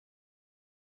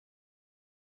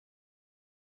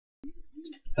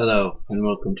Hello, and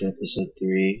welcome to episode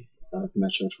 3 of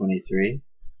Metro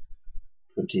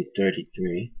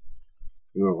 2033.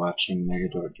 You are watching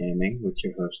Megador Gaming with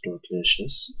your host,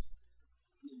 Dorklicious.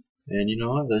 And you know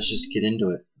what? Let's just get into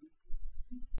it.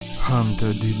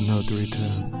 Hunter did not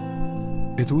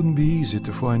return. It wouldn't be easy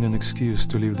to find an excuse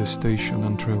to leave the station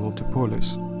and travel to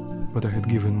Polis, but I had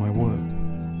given my word.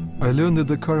 I learned that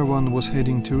the caravan was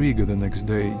heading to Riga the next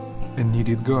day and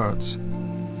needed guards,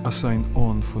 assigned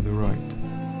on for the ride.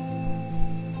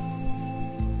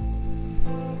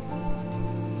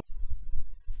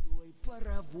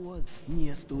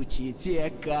 Не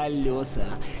стучите колеса,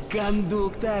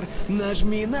 кондуктор,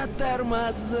 нажми на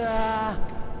тормоза.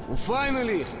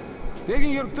 Finally,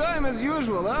 taking your time as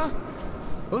usual, huh?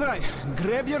 All right,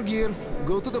 grab your gear,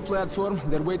 go to the platform.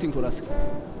 They're waiting for us.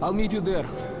 I'll meet you there.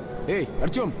 Hey,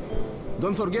 Artyom,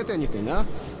 don't forget anything, huh?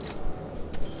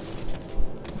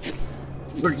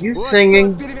 Were you singing?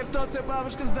 Вот перевертаться,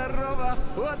 бабушка здорова.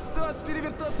 Вот стоит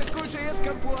перевертаться, кушает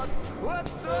компот. Вот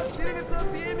стоит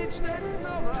перевертаться и мечтать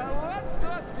снова. Вот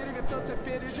стоит перевертаться,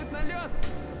 пережить налет.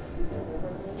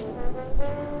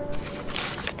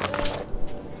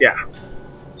 Yeah.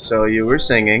 So you were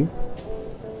singing.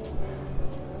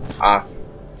 Off.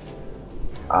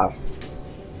 Off.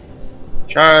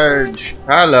 Charge.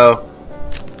 Hello.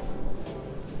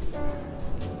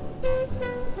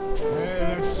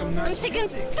 I'm sick and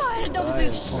tired of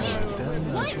this shit.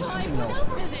 Why do I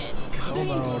put with it? The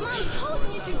mom told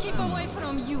me to keep away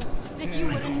from you. That you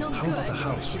were no good. How about the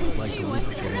house you would like to live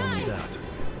with your mom and dad?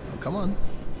 Oh, come on.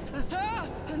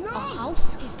 A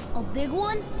house? A big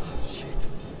one? Shit.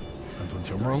 And when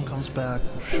your mom comes back,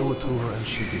 we'll show it to her and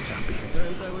she'll be happy.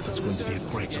 That's going to be a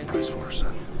great surprise for her,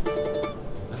 son.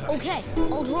 Okay,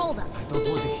 I'll draw that. I don't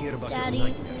want to hear about Daddy, your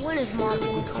nightmares. when is Mom It's a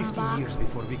gonna good come 15 back? years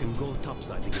before we can go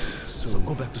topside again. So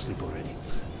go back to sleep already.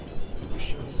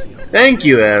 Thank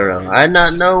you, Arrow. I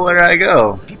not know where I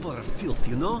go. People are filth,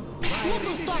 you know? What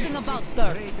is talking about,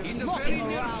 sir? In the very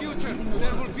near future,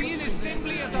 there will be an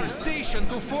assembly at our station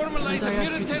to formalize a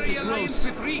military alliance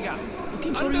with Riga.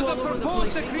 Under the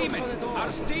proposed agreement,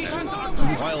 our stations are to...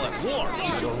 While at war,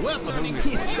 use your weapon.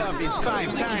 His stuff is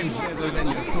 5 times better than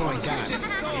your toy gun. Is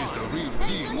the real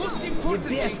deal. The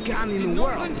best gun in the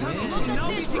world, man.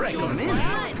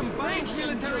 Recommend. Combined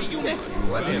military units.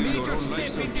 A major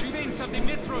step in defense of the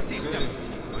metro system.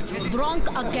 Drunk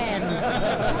again.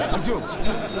 Artyom,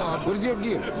 where's your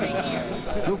gear?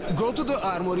 Look, go to the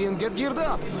armory and get geared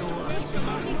up.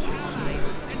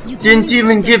 You Didn't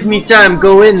even give me time.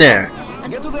 Go in there.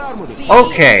 Get to the armory.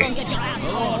 Okay. Don't get your ass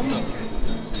home.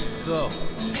 So,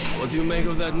 what do you make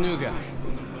of that new guy?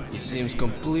 He seems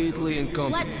completely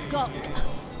incompetent. Let's go.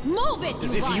 Move it,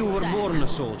 As if you were born a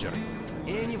soldier.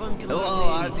 Anyone can...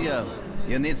 Hello, Artyom.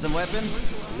 You need some weapons?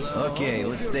 Okay,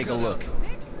 let's take a look.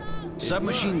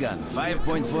 Submachine gun,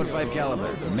 5.45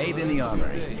 caliber, made in the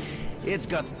armory. It's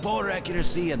got poor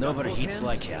accuracy and overheats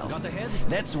like hell.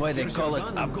 That's why they call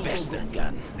it a bastard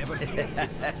gun. Never fear,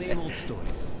 it's the same old story.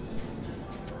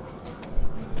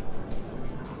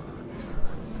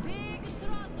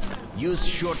 Use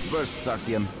short bursts,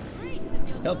 Artyom.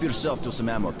 Help yourself to some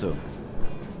ammo too.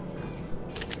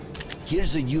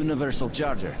 Here's a universal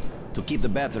charger to keep the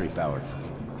battery powered.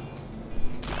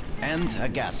 And a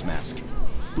gas mask.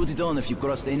 Put it on if you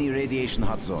crossed any radiation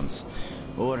hot zones.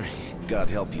 Or, God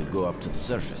help you, go up to the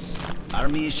surface.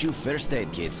 Army issue first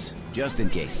aid kits, just in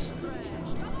case.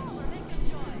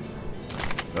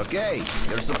 Okay,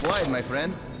 you're supplied, my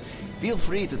friend. Feel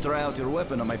free to try out your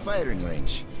weapon on my firing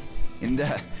range. And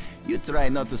you try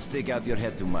not to stick out your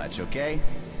head too much, okay?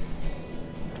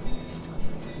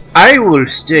 I will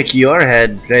stick your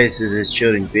head places it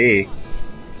shouldn't be.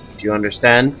 Do you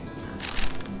understand?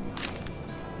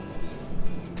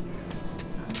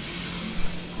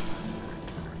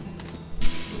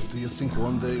 Do you think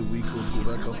one day we could go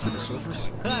back up to the surface?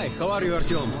 Hi, how are you,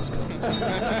 Artyom?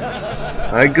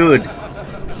 I good.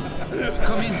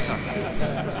 Come in, son.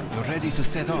 You're ready to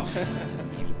set off.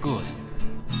 Good.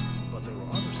 But there were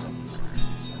other zombies.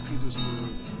 St.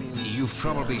 Petersburg, You've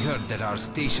probably heard that our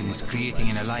station is creating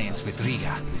an alliance with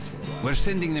Riga. We're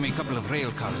sending them a couple of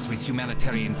rail cars with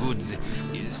humanitarian goods,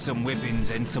 some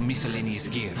weapons, and some miscellaneous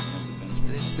gear.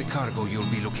 It's the cargo you'll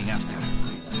be looking after.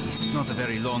 It's not a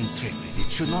very long trip, and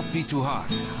it should not be too hard.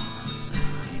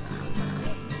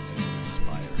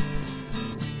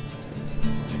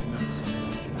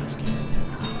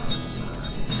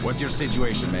 What's your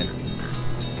situation, man?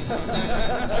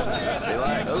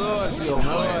 Hello, Artyom.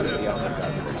 How are you?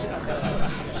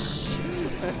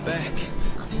 Back.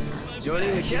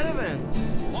 Joining the caravan.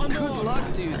 Good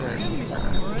luck to you then.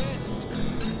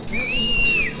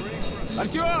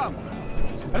 Artyom!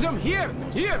 Artyom, here!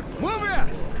 Here! Move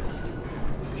it!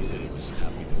 He said he was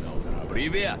happy to know that I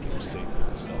Привет! was safe with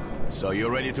his help. So you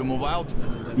ready to move out?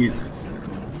 He's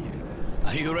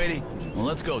Are you ready? Well,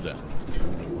 let's go then.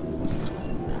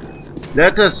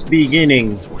 let us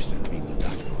beginning. Forced him to be in the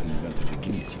back when he invented the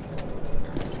guillotine.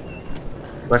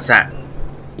 What's that?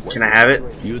 Can I have it?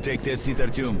 You take that seat,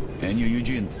 Artyom, and you,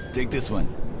 Eugene, take this one.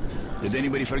 Did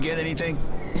anybody forget anything?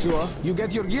 So, you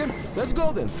get your gear? Let's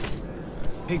go then.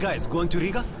 Hey guys, going to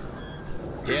Riga?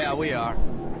 Yeah, we are.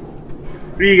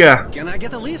 Riga. Can I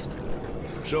get a lift?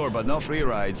 Sure, but no free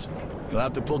rides. You'll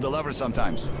have to pull the lever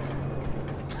sometimes.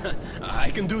 I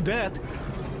can do that.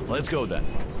 Let's go then.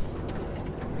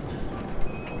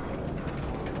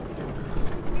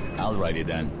 Alrighty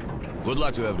then. Good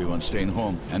luck to everyone staying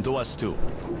home, and to us too.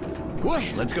 Boy,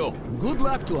 Let's go. good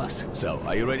luck to us. So,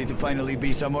 are you ready to finally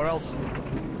be somewhere else?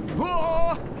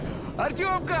 Oh,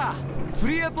 Artyomka!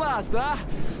 Free at last, huh?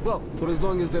 Well, for as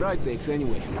long as the ride takes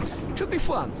anyway. Should be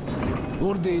fun.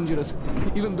 Or dangerous.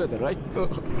 Even better, right?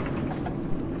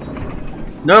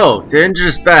 No,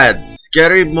 dangerous bad.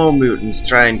 Scary more mutants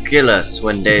try and kill us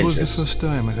when It was the dangerous. first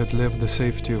time I had left the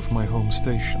safety of my home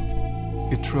station.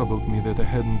 It troubled me that I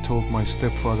hadn't told my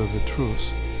stepfather the truth.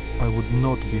 I would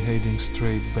not be heading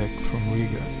straight back from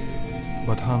Riga,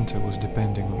 but Hunter was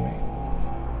depending on me.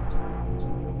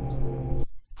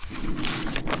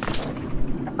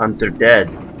 Hunter dead.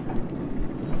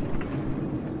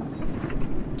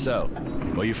 So,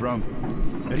 where you from?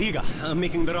 Riga, I'm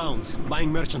making the rounds,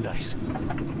 buying merchandise.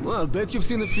 Well, bet you've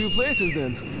seen a few places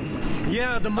then.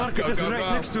 Yeah, the market is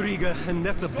right next to Riga, and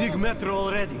that's a big metro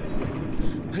already.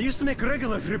 I used to make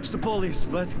regular trips to Polis,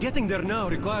 but getting there now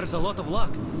requires a lot of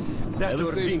luck. That Have a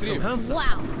or safe being trip. from Hansa.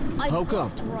 Wow. I How love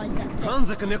come? to ride that thing.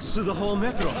 Hansa connects to the whole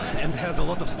metro and has a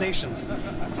lot of stations,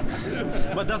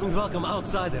 but doesn't welcome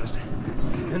outsiders.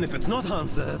 And if it's not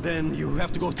Hansa, then you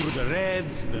have to go through the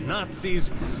Reds, the Nazis,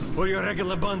 or your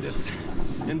regular bandits.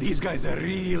 And these guys are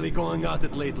really going at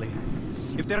it lately.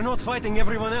 If they're not fighting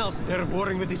everyone else, they're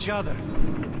warring with each other.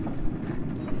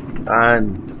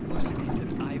 And The worst thing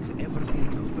that I've ever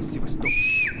been through was Sevastopol.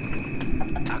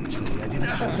 Actually, I didn't.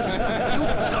 You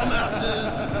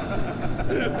dumbasses!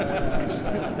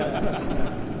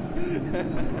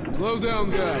 Slow down,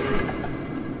 guys.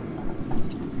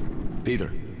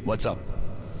 Peter, what's up?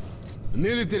 A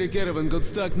military caravan got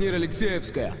stuck near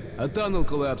Alexeyevskaya. A tunnel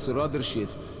collapsed or other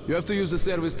shit. You have to use the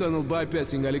service tunnel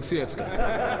bypassing Alexeyevskaya.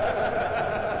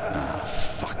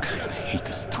 Fuck, I hate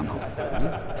this tunnel.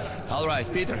 All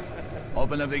right, Peter,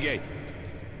 open up the gate.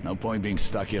 No point being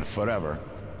stuck here forever.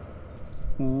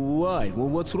 Why? Well,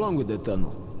 what's wrong with that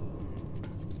tunnel?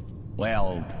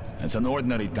 Well, it's an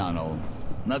ordinary tunnel.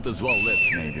 Not as well lit,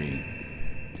 maybe.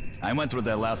 I went through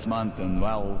there last month and,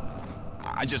 well,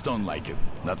 I just don't like it,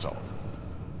 that's all.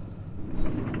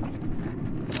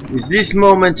 is this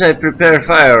moment I prepare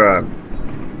firearm?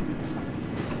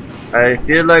 I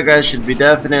feel like I should be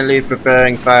definitely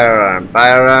preparing firearm.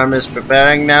 Firearm is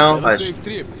preparing now. Have a safe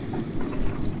trip.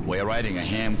 We're riding a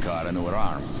handcart and we're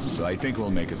armed, so I think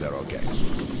we'll make it there okay.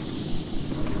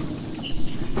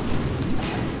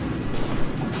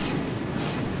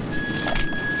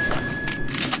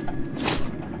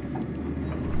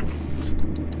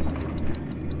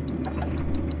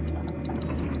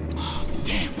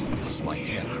 Damn, does my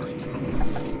head hurt.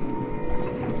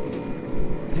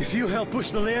 If you help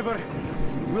push the lever,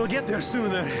 we'll get there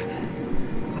sooner.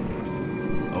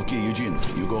 Okay, Eugene,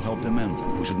 you go help the men.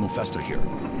 We should move faster here.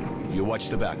 You watch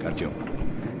the back, Artyom.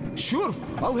 Sure,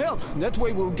 I'll help. That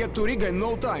way we'll get to Riga in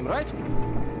no time, right?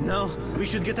 No, we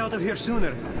should get out of here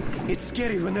sooner. It's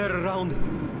scary when they're around,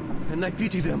 and I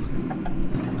pity them.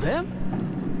 Them?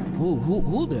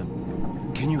 Who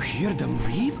them? Can you hear them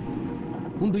weep?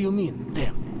 Whom do you mean,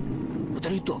 them? What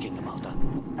are you talking about, huh?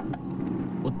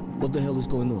 What the hell is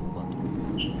going on, what?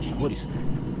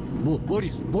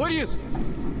 Boris? Boris!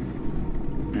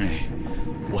 Hey,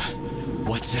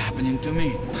 what's happening to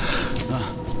me?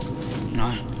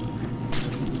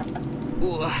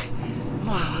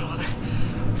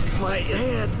 My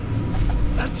head!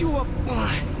 Artyom!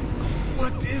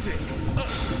 What is it?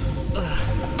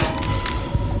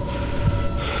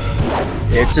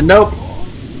 It's a nope.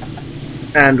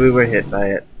 And we were hit by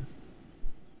it.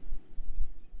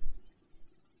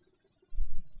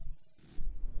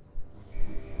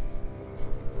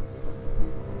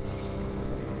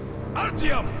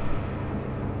 Artyom!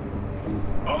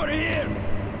 Over here!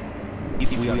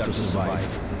 If we are to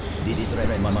survive, this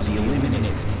threat must be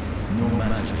eliminated, no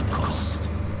matter the cost.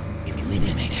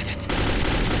 Eliminated it.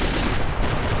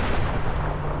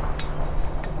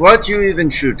 What you even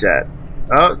shoot at?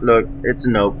 Oh, look, it's a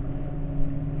nope.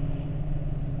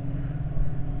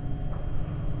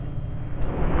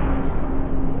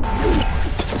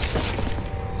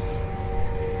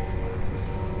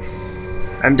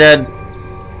 I'm dead.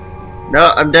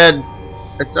 No, I'm dead.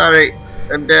 I'm sorry.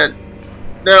 I'm dead.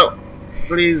 No,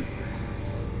 please.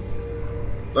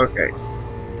 Okay.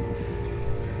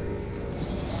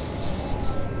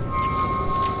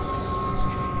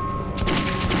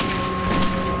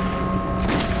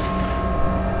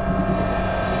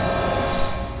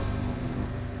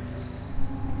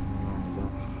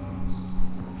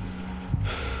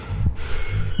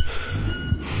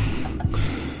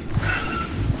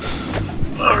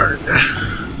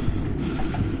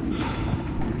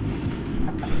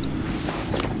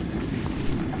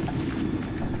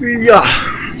 Yeah.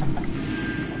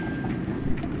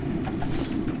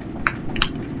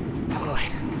 Boy,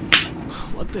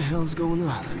 what the hell's going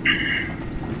on?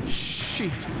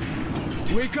 Shit!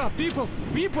 Wake up, people!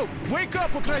 People! Wake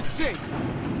up, for Christ's sake!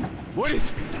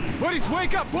 Boris! Boris,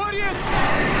 wake up! Boris!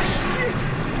 Shit!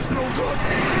 It's no good!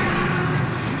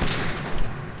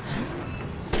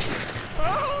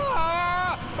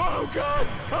 Ah! Oh, God!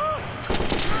 Ah!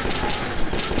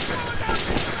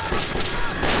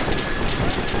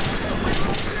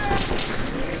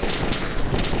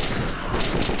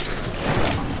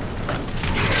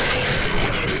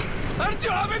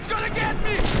 Artyom, it's gonna get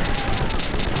me!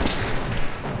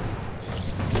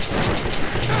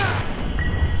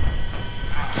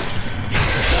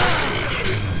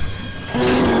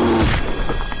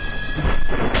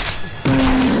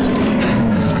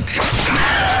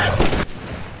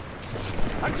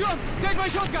 Artyom, take my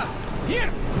shotgun!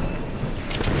 Here!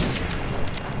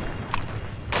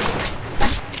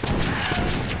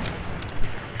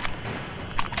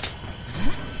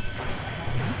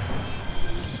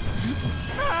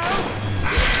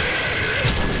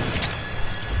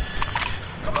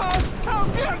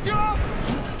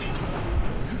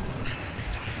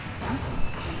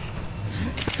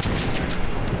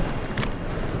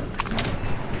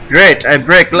 Great, I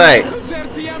break light.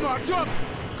 Conserve the ammo, Artyom!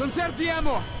 Conserve the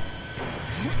ammo!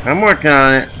 I'm working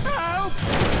on it. Help!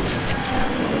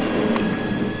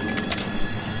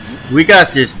 We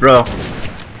got this, bro.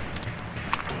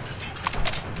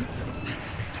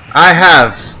 I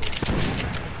have.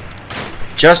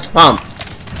 Just pump.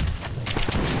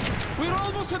 We're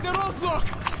almost at the roadblock!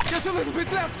 Just a little bit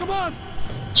left, come on!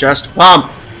 Just pump.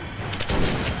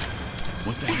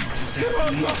 What the hell is that? The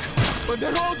roadblock! But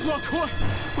the roadblock!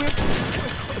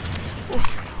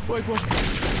 Wait, wait.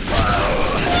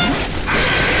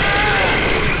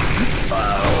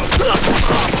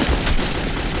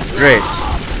 Great.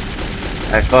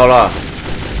 I fall off.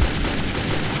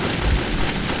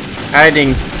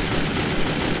 Hiding.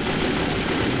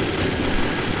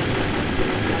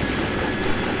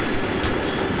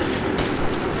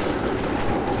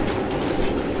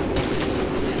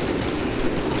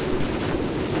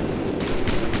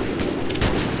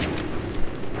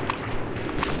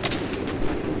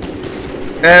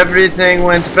 Everything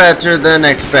went better than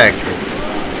expected.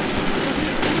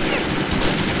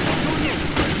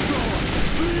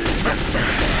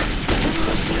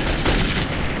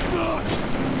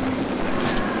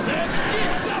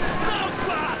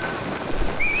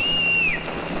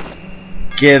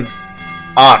 Give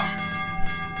off.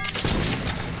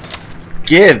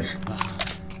 Give.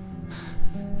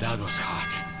 That was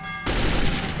hot.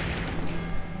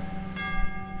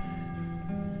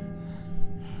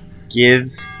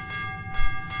 Give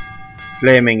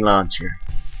flaming launcher.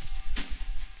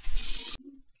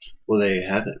 Well, there you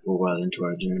have it. We're well into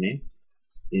our journey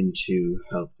into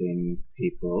helping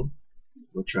people.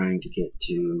 We're trying to get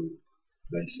to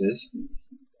places.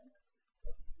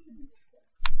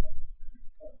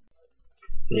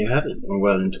 There you have it. We're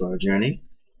well into our journey,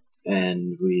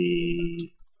 and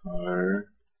we are.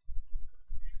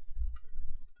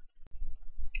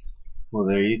 Well,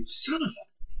 there you son of a.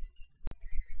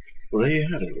 Well, there you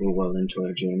have it. We're well into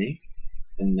our journey,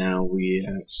 and now we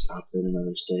have stopped at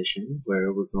another station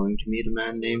where we're going to meet a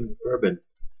man named Bourbon.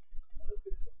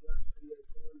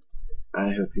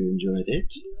 I hope you enjoyed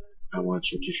it. I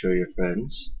want you to show your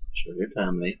friends, show your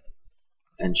family,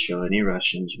 and show any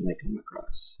Russians you may come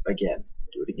across. Again,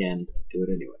 do it again, do it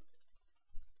anyway.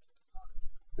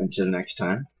 Until next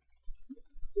time.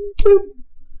 Boop.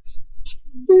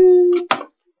 Boop.